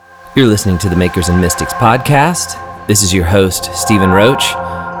You're listening to the Makers and Mystics podcast. This is your host, Stephen Roach.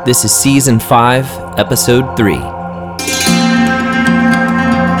 This is Season 5, Episode 3.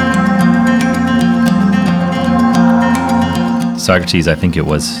 Socrates, I think it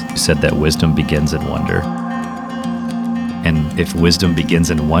was, said that wisdom begins in wonder. And if wisdom begins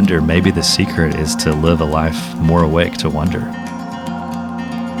in wonder, maybe the secret is to live a life more awake to wonder.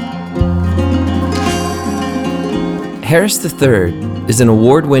 Harris III is an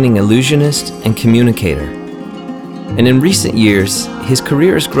award-winning illusionist and communicator. And in recent years, his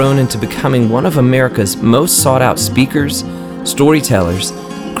career has grown into becoming one of America's most sought-out speakers, storytellers,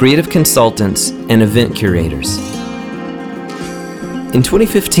 creative consultants, and event curators. In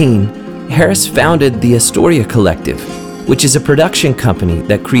 2015, Harris founded the Astoria Collective, which is a production company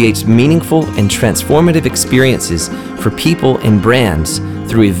that creates meaningful and transformative experiences for people and brands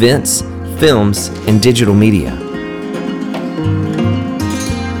through events, films, and digital media.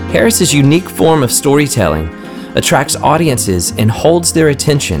 Harris's unique form of storytelling attracts audiences and holds their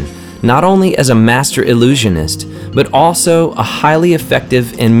attention not only as a master illusionist, but also a highly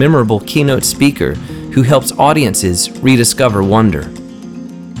effective and memorable keynote speaker who helps audiences rediscover wonder.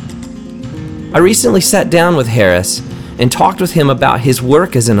 I recently sat down with Harris and talked with him about his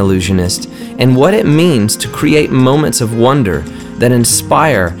work as an illusionist and what it means to create moments of wonder that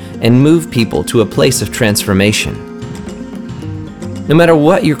inspire and move people to a place of transformation. No matter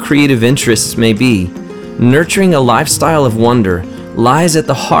what your creative interests may be, nurturing a lifestyle of wonder lies at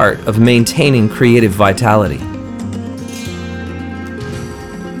the heart of maintaining creative vitality.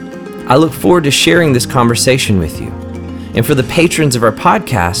 I look forward to sharing this conversation with you. And for the patrons of our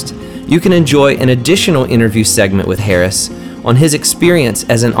podcast, you can enjoy an additional interview segment with Harris on his experience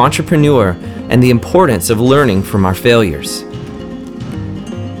as an entrepreneur and the importance of learning from our failures.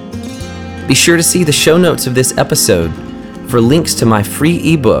 Be sure to see the show notes of this episode for links to my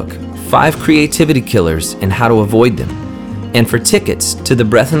free ebook, 5 Creativity Killers and How to Avoid Them, and for tickets to the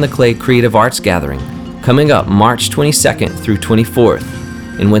Breath in the Clay Creative Arts Gathering coming up March 22nd through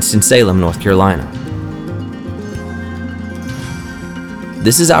 24th in Winston-Salem, North Carolina.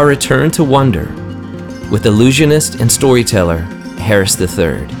 This is our return to wonder with illusionist and storyteller Harris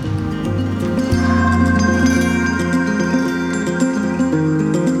III.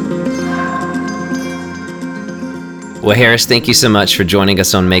 Well, Harris, thank you so much for joining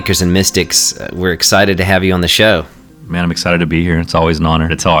us on Makers and Mystics. We're excited to have you on the show. Man, I'm excited to be here. It's always an honor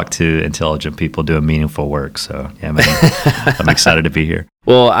to talk to intelligent people doing meaningful work. So, yeah, man, I'm excited to be here.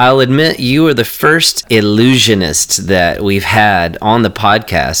 Well, I'll admit you are the first illusionist that we've had on the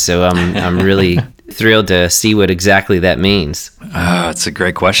podcast, so I'm really thrilled to see what exactly that means. It's a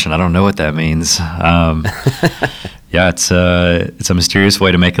great question. I don't know what that means. Yeah, it's a mysterious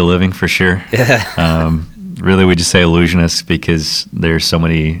way to make a living for sure. Really, we just say illusionists because there's so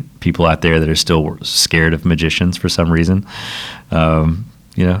many people out there that are still scared of magicians for some reason.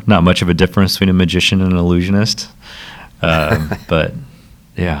 Not much of a difference between a magician and an illusionist. But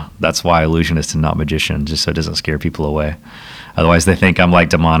yeah, that's why illusionist and not magician, just so it doesn't scare people away. Otherwise, they think I'm like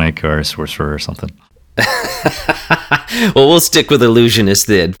demonic or a sorcerer or something. Well, we'll stick with illusionist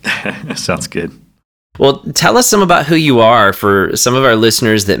then. Sounds good. Well, tell us some about who you are for some of our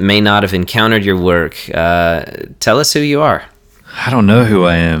listeners that may not have encountered your work. Tell us who you are. I don't know who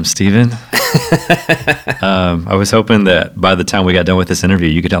I am, Stephen. I was hoping that by the time we got done with this interview,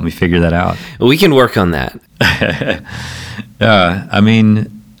 you could help me figure that out. We can work on that.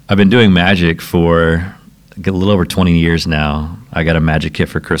 I've been doing magic for a little over 20 years now. I got a magic kit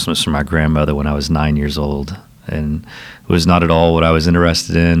for Christmas from my grandmother when I was 9 years old. And it was not at all what I was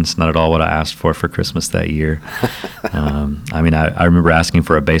interested in. It's not at all what I asked for Christmas that year. I remember asking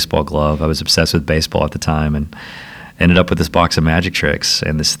for a baseball glove. I was obsessed with baseball at the time and ended up with this box of magic tricks.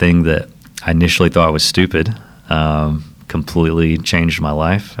 And this thing that I initially thought was stupid completely changed my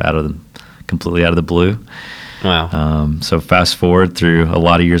life completely out of the blue. Wow. So fast forward through a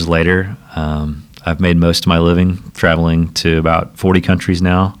lot of years later, I've made most of my living traveling to about 40 countries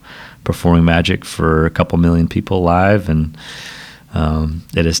now, performing magic for a couple million people live, and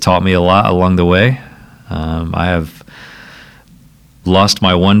it has taught me a lot along the way. I have lost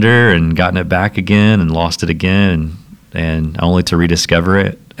my wonder and gotten it back again and lost it again and only to rediscover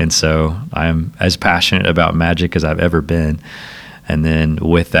it. And so I'm as passionate about magic as I've ever been. And then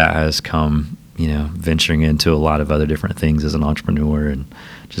with that has come, venturing into a lot of other different things as an entrepreneur and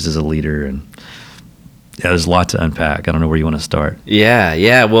just as a leader. And yeah, there's a lot to unpack. I don't know where you want to start.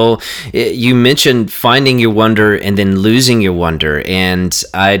 Yeah. Well, you mentioned finding your wonder and then losing your wonder. And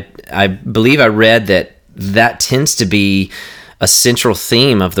I believe I read that tends to be a central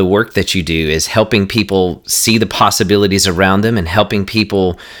theme of the work that you do is helping people see the possibilities around them and helping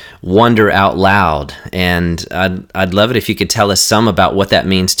people wonder out loud. And I'd love it if you could tell us some about what that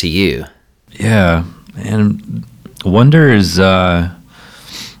means to you. Yeah, and wonder is,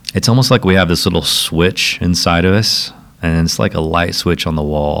 it's almost like we have this little switch inside of us, and it's like a light switch on the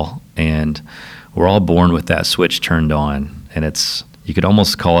wall, and we're all born with that switch turned on, and you could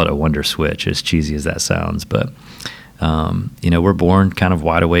almost call it a wonder switch, as cheesy as that sounds, but we're born kind of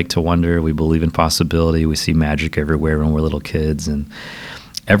wide awake to wonder. We believe in possibility. We see magic everywhere when we're little kids, and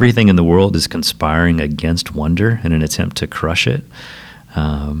everything in the world is conspiring against wonder in an attempt to crush it.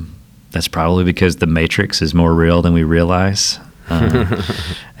 That's probably because the Matrix is more real than we realize.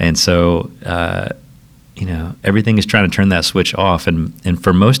 And so, everything is trying to turn that switch off. And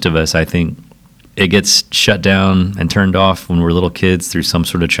for most of us, I think it gets shut down and turned off when we're little kids through some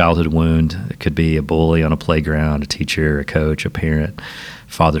sort of childhood wound. It could be a bully on a playground, a teacher, a coach, a parent,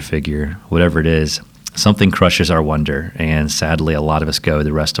 father figure, whatever it is. Something crushes our wonder. And sadly, a lot of us go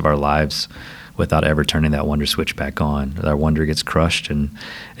the rest of our lives without ever turning that wonder switch back on. Our wonder gets crushed and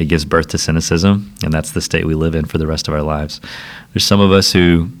it gives birth to cynicism, and that's the state we live in for the rest of our lives. There's some of us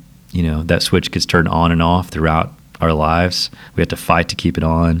who, that switch gets turned on and off throughout our lives. We have to fight to keep it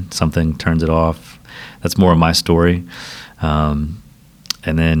on. Something turns it off. That's more of my story. And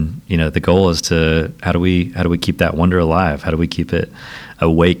then, the goal is to, how do we keep that wonder alive? How do we keep it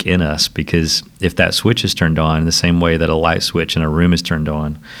awake in us? Because if that switch is turned on in the same way that a light switch in a room is turned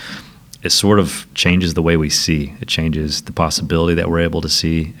on, it sort of changes the way we see. It changes the possibility that we're able to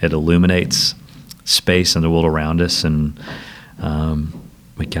see. It illuminates space and the world around us, and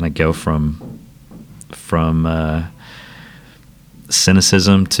we kind of go from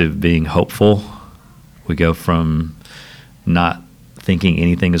cynicism to being hopeful. We go from not thinking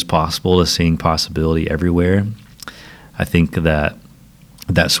anything is possible to seeing possibility everywhere. I think that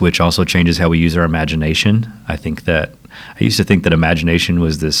switch also changes how we use our imagination. I used to think that imagination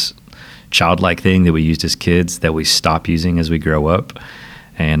was this childlike thing that we used as kids that we stop using as we grow up,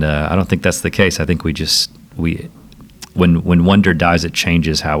 and I don't think that's the case. I think when wonder dies, it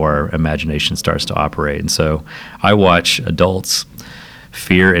changes how our imagination starts to operate. And so I watch adults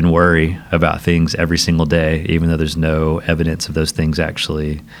fear and worry about things every single day, even though there's no evidence of those things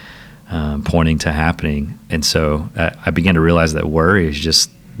actually pointing to happening. And so I began to realize that worry is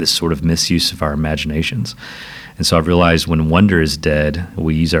just this sort of misuse of our imaginations. And so I've realized when wonder is dead,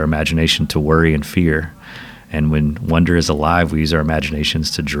 we use our imagination to worry and fear. And when wonder is alive, we use our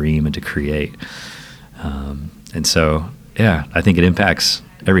imaginations to dream and to create. And so, I think it impacts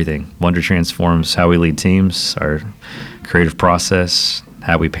everything. Wonder transforms how we lead teams, our creative process,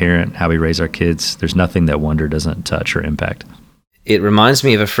 how we parent, how we raise our kids. There's nothing that wonder doesn't touch or impact. It reminds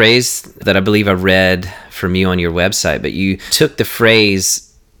me of a phrase that I believe I read from you on your website, but you took the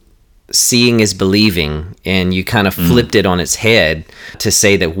phrase seeing is believing, and you kind of flipped it on its head to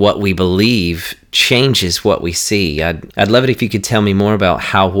say that what we believe changes what we see. I'd love it if you could tell me more about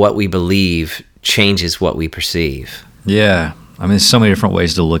how what we believe changes what we perceive. Yeah. There's so many different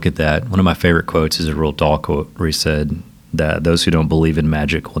ways to look at that. One of my favorite quotes is a Roald Dahl quote where he said that those who don't believe in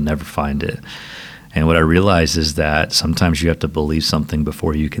magic will never find it. And what I realized is that sometimes you have to believe something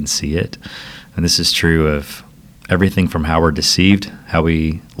before you can see it. And this is true of everything from how we're deceived, how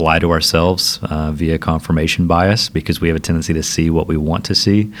we lie to ourselves via confirmation bias because we have a tendency to see what we want to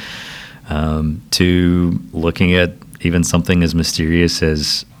see, to looking at even something as mysterious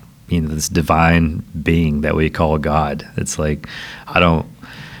as this divine being that we call God. It's like,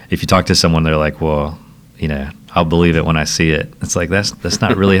 if you talk to someone, they're like, well, I'll believe it when I see it. It's like, that's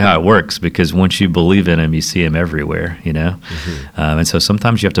not really how it works, because once you believe in him, you see him everywhere, And so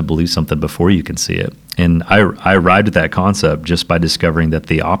sometimes you have to believe something before you can see it. And I arrived at that concept just by discovering that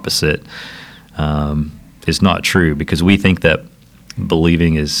the opposite is not true, because we think that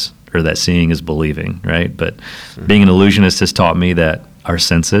that seeing is believing, right? But being an illusionist has taught me that our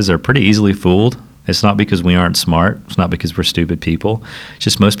senses are pretty easily fooled. It's not because we aren't smart. It's not because we're stupid people. It's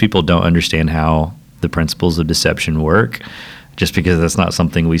just most people don't understand how the principles of deception work, just because that's not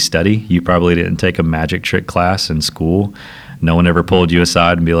something we study. You probably didn't take a magic trick class in school. No one ever pulled you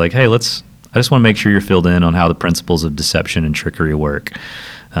aside and be like, hey, I just want to make sure you're filled in on how the principles of deception and trickery work,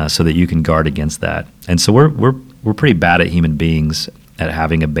 so that you can guard against that. And so we're pretty bad at human beings at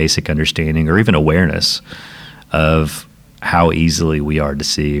having a basic understanding or even awareness of how easily we are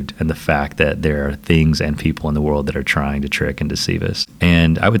deceived, and the fact that there are things and people in the world that are trying to trick and deceive us.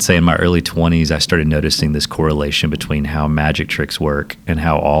 And I would say in my early 20s, I started noticing this correlation between how magic tricks work and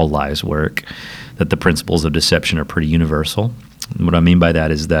how all lies work, that the principles of deception are pretty universal. And what I mean by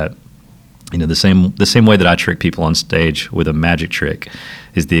that is that The same way that I trick people on stage with a magic trick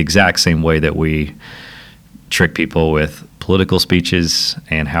is the exact same way that we trick people with political speeches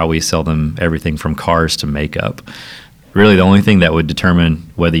and how we sell them everything from cars to makeup. Really, the only thing that would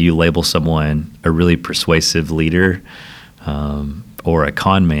determine whether you label someone a really persuasive leader or a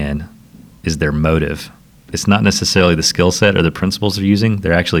con man is their motive. It's not necessarily the skill set or the principles they're using.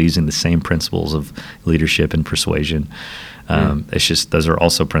 They're actually using the same principles of leadership and persuasion. It's just those are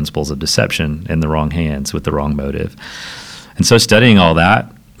also principles of deception in the wrong hands with the wrong motive. And so studying all that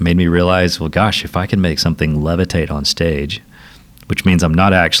made me realize, well, gosh, if I can make something levitate on stage, which means I'm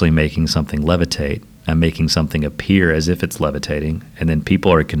not actually making something levitate, I'm making something appear as if it's levitating, and then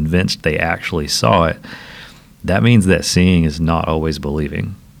people are convinced they actually saw it, that means that seeing is not always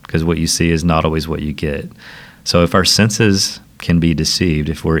believing, because what you see is not always what you get. So if our senses can be deceived,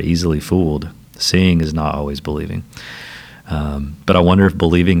 if we're easily fooled, seeing is not always believing. But I wonder if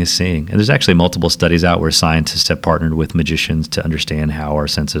believing is seeing. And there's actually multiple studies out where scientists have partnered with magicians to understand how our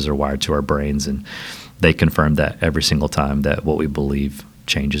senses are wired to our brains, and they confirm that every single time that what we believe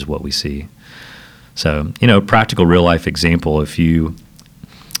changes what we see. So, practical real life example, if you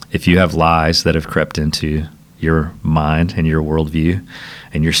have lies that have crept into your mind and your worldview,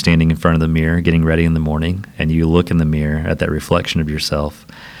 and you're standing in front of the mirror getting ready in the morning, and you look in the mirror at that reflection of yourself,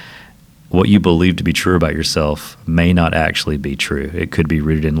 what you believe to be true about yourself may not actually be true. It could be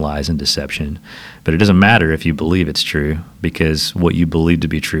rooted in lies and deception. But it doesn't matter if you believe it's true, because what you believe to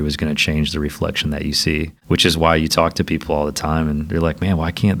be true is going to change the reflection that you see, which is why you talk to people all the time and you're like, man,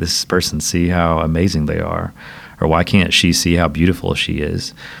 why can't this person see how amazing they are? Or why can't she see how beautiful she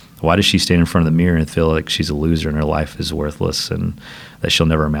is? Why does she stand in front of the mirror and feel like she's a loser and her life is worthless and that she'll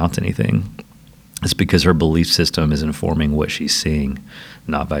never amount to anything? It's because her belief system is informing what she's seeing,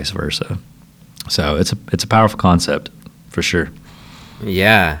 not vice versa. So it's a powerful concept for sure.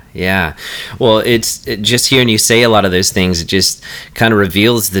 Yeah. Well, it's just hearing you say a lot of those things, it just kind of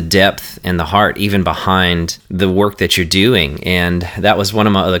reveals the depth and the heart even behind the work that you're doing. And that was one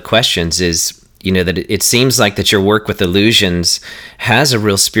of my other questions is, that it seems like that your work with illusions has a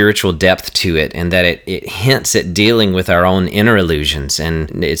real spiritual depth to it, and that it hints at dealing with our own inner illusions.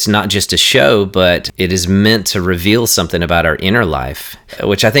 And it's not just a show, but it is meant to reveal something about our inner life,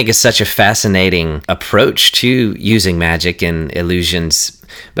 which I think is such a fascinating approach to using magic and illusions.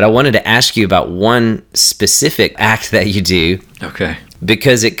 But I wanted to ask you about one specific act that you do. Okay.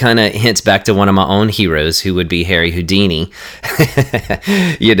 Because it kind of hints back to one of my own heroes, who would be Harry Houdini.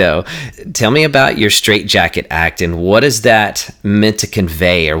 Tell me about your straitjacket act, and what is that meant to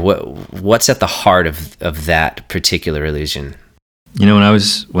convey, or what's at the heart of that particular illusion? When I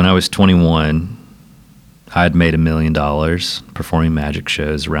was 21, I had made $1 million performing magic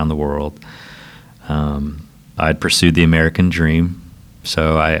shows around the world. I had pursued the American dream,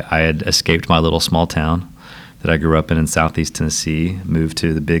 so I had escaped my little small town that I grew up in Southeast Tennessee, moved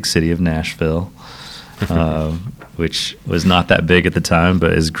to the big city of Nashville, which was not that big at the time,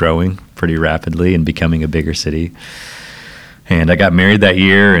 but is growing pretty rapidly and becoming a bigger city. And I got married that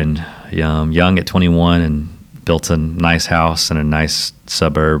year, and young at 21, and built a nice house in a nice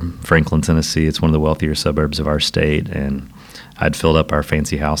suburb, Franklin, Tennessee. It's one of the wealthier suburbs of our state. And I'd filled up our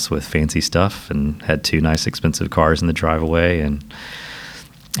fancy house with fancy stuff and had 2 nice expensive cars in the driveway, and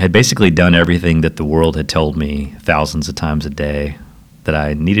had basically done everything that the world had told me thousands of times a day that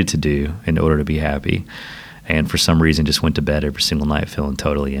I needed to do in order to be happy. And for some reason just went to bed every single night feeling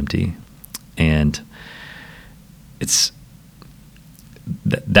totally empty. And it's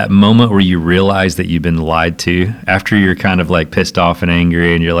that moment where you realize that you've been lied to after you're kind of like pissed off and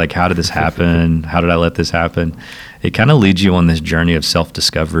angry and you're like, how did this happen? How did I let this happen? It kind of leads you on this journey of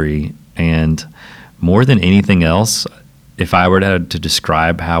self-discovery. And more than anything else, if I were to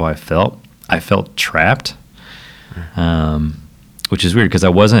describe how I felt trapped, which is weird because I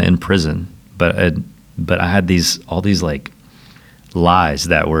wasn't in prison, but I had all these like lies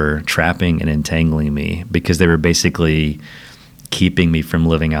that were trapping and entangling me because they were basically keeping me from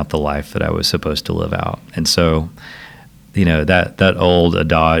living out the life that I was supposed to live out. And so, that old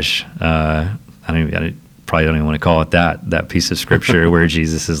adage, I probably don't even want to call it that piece of scripture where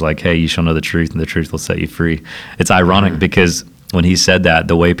Jesus is like, hey, you shall know the truth and the truth will set you free. It's ironic because when he said that,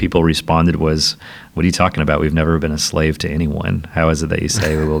 the way people responded was, what are you talking about? We've never been a slave to anyone. How is it that you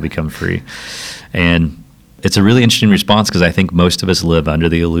say we will become free? And it's a really interesting response because I think most of us live under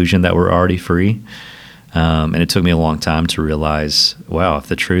the illusion that we're already free. And it took me a long time to realize, wow, if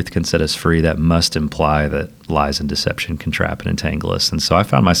the truth can set us free, that must imply that lies and deception can trap and entangle us. And so I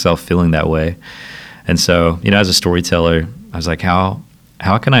found myself feeling that way. And so, as a storyteller, I was like, how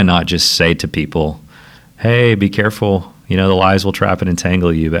can I not just say to people, hey, be careful, The lies will trap and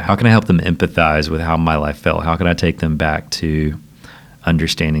entangle you, but how can I help them empathize with how my life felt? How can I take them back to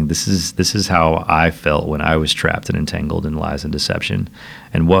understanding this is how I felt when I was trapped and entangled in lies and deception,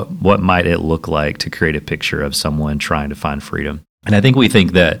 and what might it look like to create a picture of someone trying to find freedom? And I think we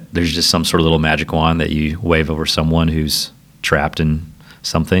think that there's just some sort of little magic wand that you wave over someone who's trapped in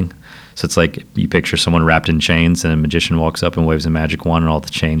something. So it's like you picture someone wrapped in chains and a magician walks up and waves a magic wand and all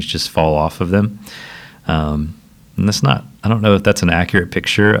the chains just fall off of them. And that's not, I don't know if that's an accurate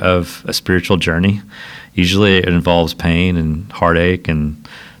picture of a spiritual journey. Usually it involves pain and heartache and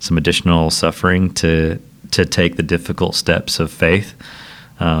some additional suffering to take the difficult steps of faith,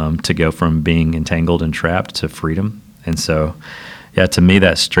 to go from being entangled and trapped to freedom. And so, yeah, to me,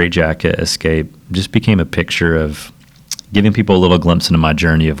 that straitjacket escape just became a picture of giving people a little glimpse into my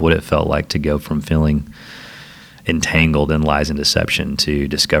journey of what it felt like to go from feeling entangled in lies and deception to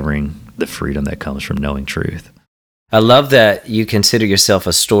discovering the freedom that comes from knowing truth. I love that you consider yourself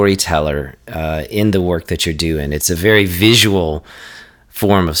a storyteller in the work that you're doing. It's a very visual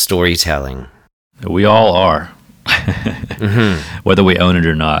form of storytelling. We all are, whether we own it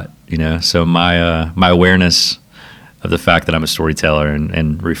or not. So my awareness of the fact that I'm a storyteller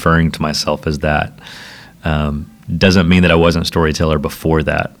and referring to myself as that doesn't mean that I wasn't a storyteller before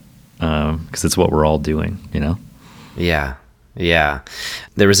that, because it's what we're all doing. Yeah.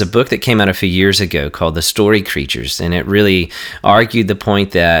 There was a book that came out a few years ago called The Story Creatures, and it really argued the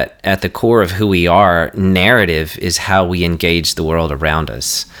point that at the core of who we are, narrative is how we engage the world around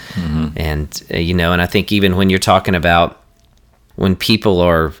us. Mm-hmm. And I think even when you're talking about when people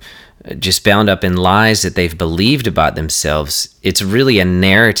are just bound up in lies that they've believed about themselves, it's really a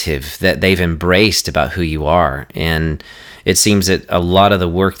narrative that they've embraced about who you are. And it seems that a lot of the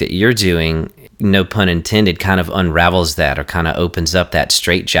work that you're doing, no pun intended, kind of unravels that, or kind of opens up that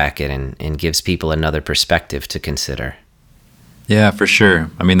straitjacket and gives people another perspective to consider. Yeah, for sure.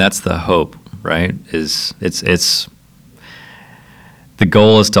 I mean, that's the hope, right? It's the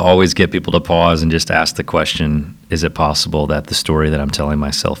goal is to always get people to pause and just ask the question, is it possible that the story that I'm telling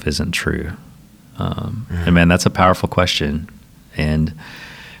myself isn't true? And man, that's a powerful question. And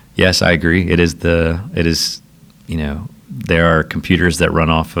yes, I agree. It is, there are computers that run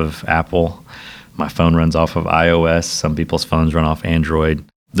off of Apple. My phone runs off of iOS. Some people's phones run off Android.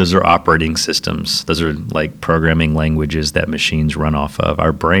 Those are operating systems. Those are like programming languages that machines run off of.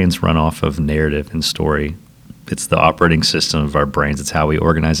 Our brains run off of narrative and story. It's the operating system of our brains. It's how we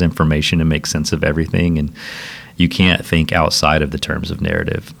organize information and make sense of everything. And you can't think outside of the terms of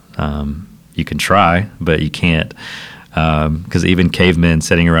narrative. You can try, but you can't. Because even cavemen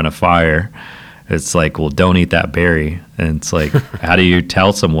sitting around a fire, it's like, well, don't eat that berry. And it's like, how do you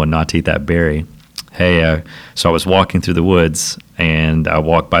tell someone not to eat that berry? Hey, so I was walking through the woods and I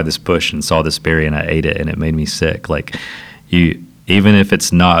walked by this bush and saw this berry and I ate it and it made me sick. Like, even if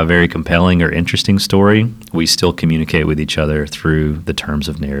it's not a very compelling or interesting story, we still communicate with each other through the terms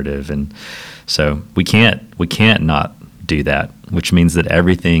of narrative. And so we can't not do that, which means that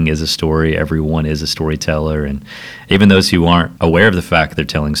everything is a story. Everyone is a storyteller. And even those who aren't aware of the fact they're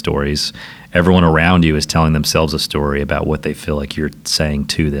telling stories, everyone around you is telling themselves a story about what they feel like you're saying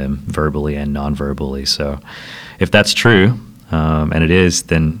to them verbally and non-verbally. So if that's true, and it is,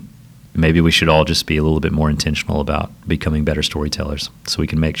 then maybe we should all just be a little bit more intentional about becoming better storytellers, so we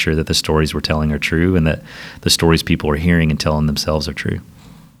can make sure that the stories we're telling are true and that the stories people are hearing and telling themselves are true.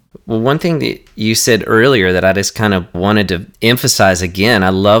 Well, one thing that you said earlier that I just kind of wanted to emphasize again, I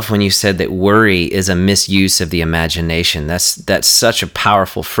love when you said that worry is a misuse of the imagination. That's such a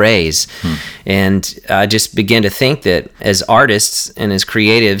powerful phrase. And I just began to think that as artists and as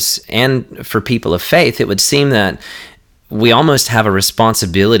creatives and for people of faith, it would seem that we almost have a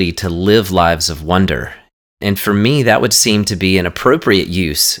responsibility to live lives of wonder. And for me, that would seem to be an appropriate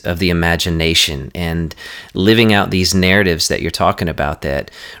use of the imagination and living out these narratives that you're talking about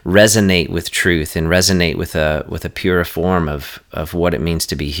that resonate with truth and resonate with a pure form of what it means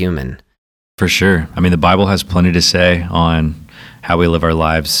to be human. For sure. I mean, the Bible has plenty to say on how we live our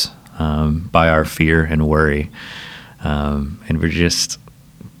lives by our fear and worry. And we're just,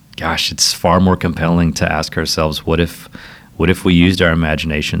 gosh, it's far more compelling to ask ourselves, what if we used our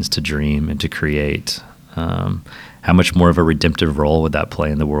imaginations to dream and to create? How much more of a redemptive role would that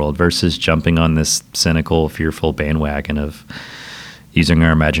play in the world versus jumping on this cynical, fearful bandwagon of using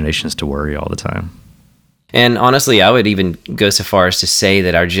our imaginations to worry all the time? And honestly, I would even go so far as to say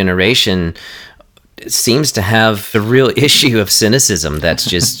that our generation seems to have the real issue of cynicism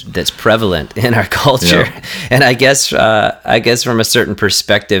that's prevalent in our culture. Yeah. And I guess from a certain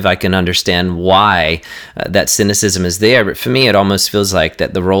perspective, I can understand why that cynicism is there. But for me, it almost feels like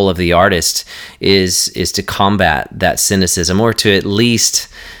that the role of the artist is to combat that cynicism, or to at least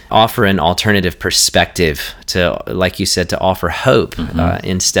offer an alternative perspective, to, like you said, to offer hope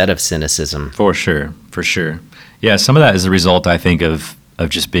instead of cynicism. For sure. Yeah, some of that is a result, I think, of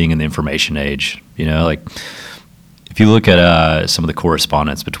just being in the information age. Like if you look at some of the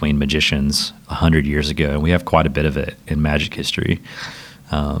correspondence between magicians 100 years ago, and we have quite a bit of it in magic history,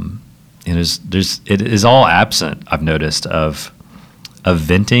 it is all absent, I've noticed, of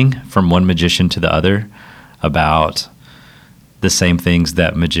venting from one magician to the other about the same things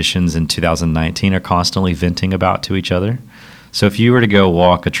that magicians in 2019 are constantly venting about to each other. So if you were to go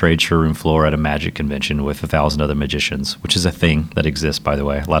walk a trade showroom floor at a magic convention with 1,000 other magicians, which is a thing that exists, by the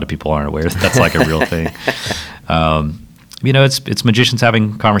way, a lot of people aren't aware that that's like a real thing. It's magicians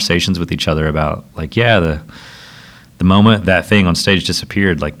having conversations with each other about, like, the moment that thing on stage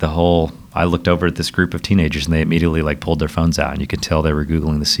disappeared, like I looked over at this group of teenagers and they immediately like pulled their phones out, and you could tell they were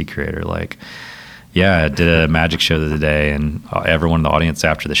Googling the secret, or like, I did a magic show the other day, and everyone in the audience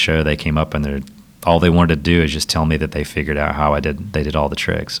after the show, they came up and all they wanted to do is just tell me that they figured out how they did all the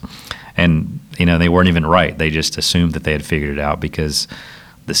tricks. And, they weren't even right. They just assumed that they had figured it out because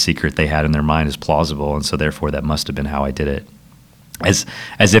the secret they had in their mind is plausible. And so therefore that must have been how I did it.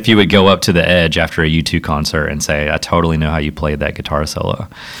 As if you would go up to the Edge after a U2 concert and say, I totally know how you played that guitar solo.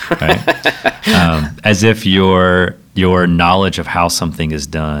 Right? As if your knowledge of how something is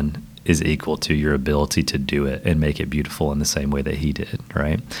done is equal to your ability to do it and make it beautiful in the same way that he did,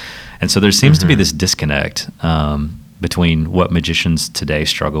 right? And so there seems to be this disconnect between what magicians today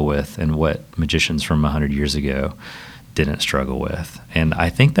struggle with and what magicians from 100 years ago didn't struggle with. And I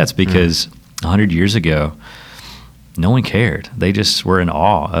think that's because 100 years ago, no one cared. They just were in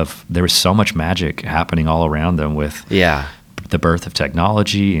awe of, there was so much magic happening all around them with the birth of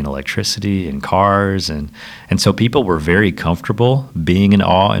technology and electricity and cars. And so people were very comfortable being in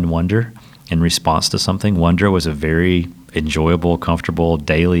awe and wonder in response to something. Wonder was a very enjoyable, comfortable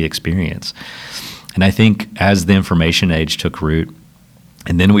daily experience. And I think as the information age took root,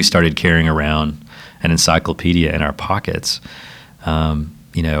 and then we started carrying around an encyclopedia in our pockets,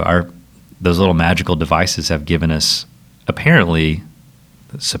 those little magical devices have given us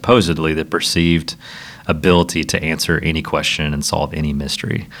supposedly the perceived ability to answer any question and solve any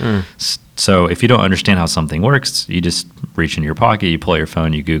mystery. So if you don't understand how something works, you just reach in your pocket, you pull your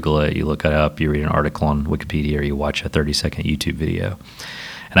phone, you Google it, you look it up, you read an article on Wikipedia, or you watch a 30-second YouTube video.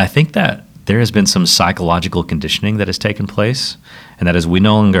 And I think that there has been some psychological conditioning that has taken place, and that is we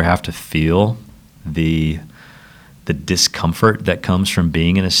no longer have to feel the discomfort that comes from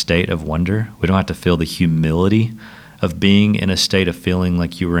being in a state of wonder. We don't have to feel the humility of being in a state of feeling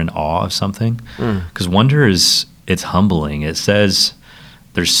like you were in awe of something. Because wonder it's humbling. It says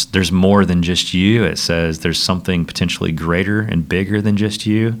there's more than just you. It says there's something potentially greater and bigger than just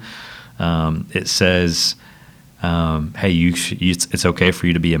you. It says, hey, it's okay for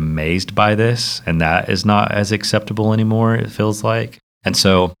you to be amazed by this, and that is not as acceptable anymore, it feels like. And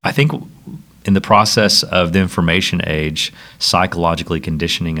so I think in the process of the information age psychologically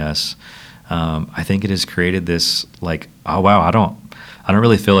conditioning us, I think it has created this, like, oh wow, I don't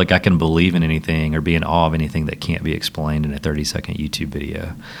really feel like I can believe in anything or be in awe of anything that can't be explained in a 30-second YouTube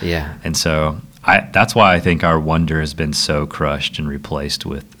video. Yeah. And so that's why I think our wonder has been so crushed and replaced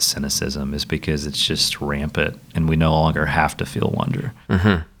with cynicism, is because it's just rampant and we no longer have to feel wonder.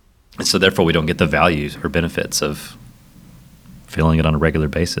 And so therefore we don't get the values or benefits of feeling it on a regular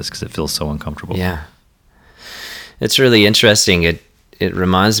basis because it feels so uncomfortable. Yeah. It's really interesting. It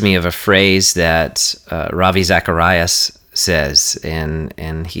reminds me of a phrase that Ravi Zacharias says,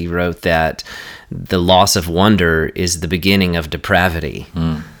 and he wrote that the loss of wonder is the beginning of depravity.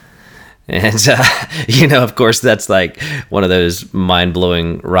 And, of course, that's like one of those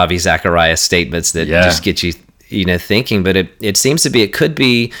mind-blowing Ravi Zacharias statements that just get you, thinking. But it seems to be, it could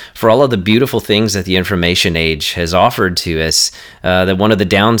be, for all of the beautiful things that the information age has offered to us, that one of the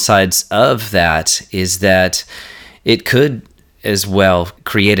downsides of that is that it could as well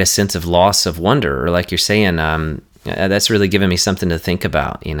create a sense of loss of wonder, or like you're saying, that's really given me something to think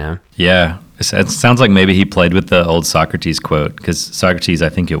about, Yeah. It sounds like maybe he played with the old Socrates quote, because Socrates, I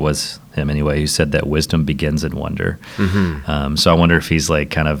think it was him anyway, who said that wisdom begins in wonder. So I wonder if he's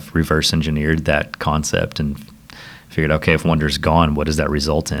like kind of reverse engineered that concept and figured, okay, if wonder's gone, what does that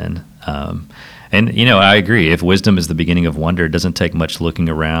result in? And, I agree. If wisdom is the beginning of wonder, it doesn't take much looking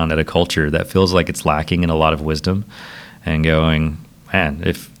around at a culture that feels like it's lacking in a lot of wisdom and going, man,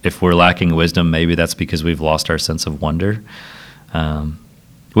 if we're lacking wisdom, maybe that's because we've lost our sense of wonder,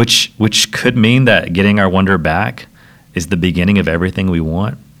 which could mean that getting our wonder back is the beginning of everything we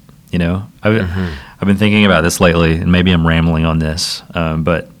want. You know, I've been thinking about this lately, and maybe I'm rambling on this,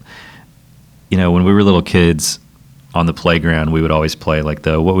 but you know, when we were little kids on the playground, we would always play like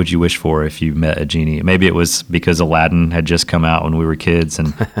the "What would you wish for if you met a genie?" Maybe it was because Aladdin had just come out when we were kids,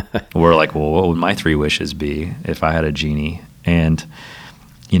 and we're like, "Well, what would my 3 wishes be if I had a genie?" And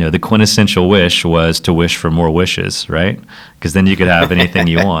you know, the quintessential wish was to wish for more wishes, right? Because then you could have anything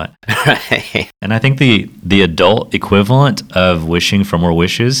you want. Right. And I think the adult equivalent of wishing for more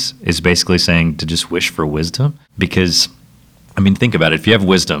wishes is basically saying to just wish for wisdom. Because, I mean, think about it. If you have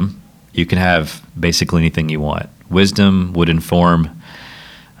wisdom, you can have basically anything you want. Wisdom would inform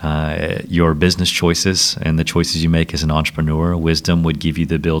your business choices and the choices you make as an entrepreneur. Wisdom would give you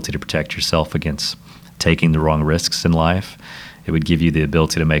the ability to protect yourself against taking the wrong risks in life. It would give you the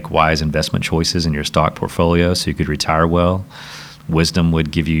ability to make wise investment choices in your stock portfolio so you could retire well. Wisdom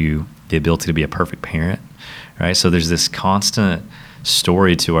would give you the ability to be a perfect parent, right? So there's this constant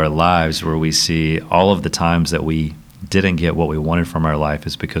story to our lives where we see all of the times that we didn't get what we wanted from our life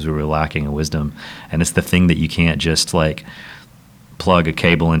is because we were lacking in wisdom. And it's the thing that you can't just like plug a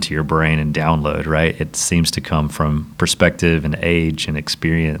cable into your brain and download, right? It seems to come from perspective and age and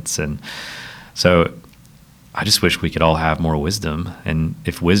experience. And so I just wish we could all have more wisdom. And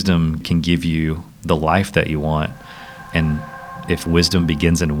if wisdom can give you the life that you want, and if wisdom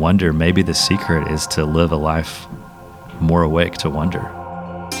begins in wonder, maybe the secret is to live a life more awake to wonder.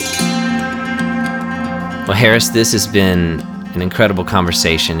 Well, Harris, this has been an incredible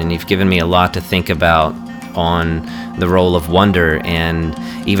conversation, and you've given me a lot to think about on the role of wonder and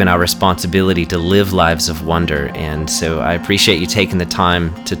even our responsibility to live lives of wonder. And so I appreciate you taking the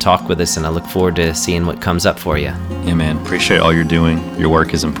time to talk with us, and I look forward to seeing what comes up for you. Yeah, man. Appreciate all you're doing. Your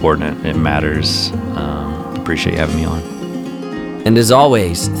work is important. It matters. Appreciate you having me on. And as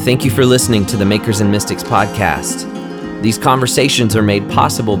always, thank you for listening to the Makers and Mystics podcast. These conversations are made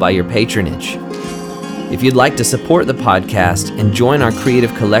possible by your patronage. If you'd like to support the podcast and join our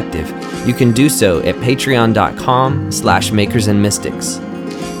creative collective, you can do so at patreon.com/makersandmystics.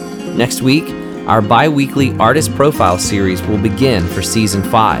 Next week, our bi-weekly artist profile series will begin for season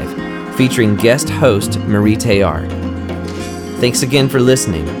 5, featuring guest host Marie Théard. Thanks again for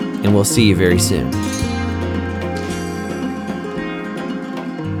listening, and we'll see you very soon.